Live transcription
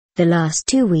The last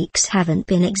 2 weeks haven't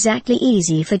been exactly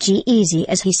easy for Jeezy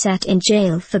as he sat in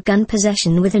jail for gun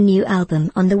possession with a new album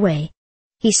on the way.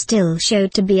 He still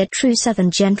showed to be a true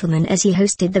Southern gentleman as he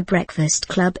hosted the Breakfast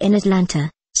Club in Atlanta.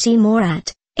 See more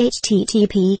at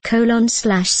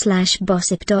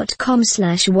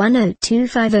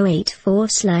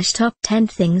http://bossip.com/102508/top 10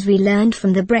 things we learned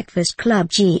from the Breakfast Club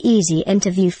Jeezy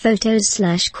interview photos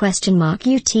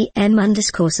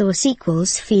 /UTM_source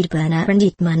equals feed burner and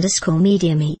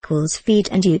UTM_medium equals feed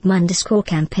and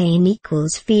UTM_campaign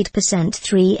equals feed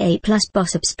 %38 plus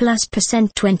bossips plus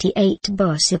 %28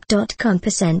 bossip.com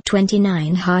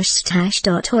 %29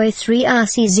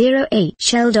 #.hoi3rc08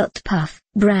 shell.puff.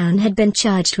 Brown had been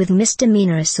charged with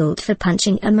misdemeanor assault for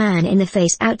punching a man in the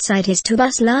face outside his tour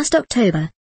bus last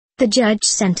October. The judge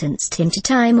sentenced him to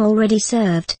time already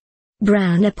served.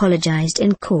 Brown apologized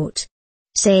in court,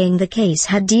 saying the case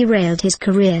had derailed his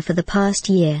career for the past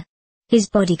year. His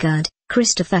bodyguard,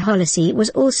 Christopher Hollisey, was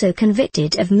also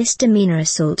convicted of misdemeanor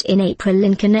assault in April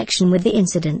in connection with the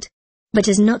incident, but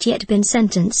has not yet been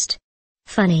sentenced.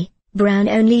 Funny, Brown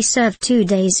only served 2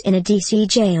 days in a D.C.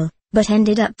 jail, but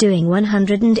ended up doing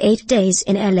 108 days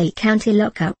in LA County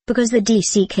lockup because the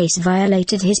D.C. case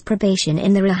violated his probation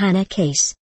in the Rihanna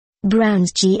case.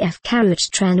 Brown's GF carriage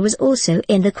trend was also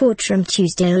in the courtroom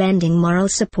Tuesday, lending moral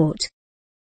support.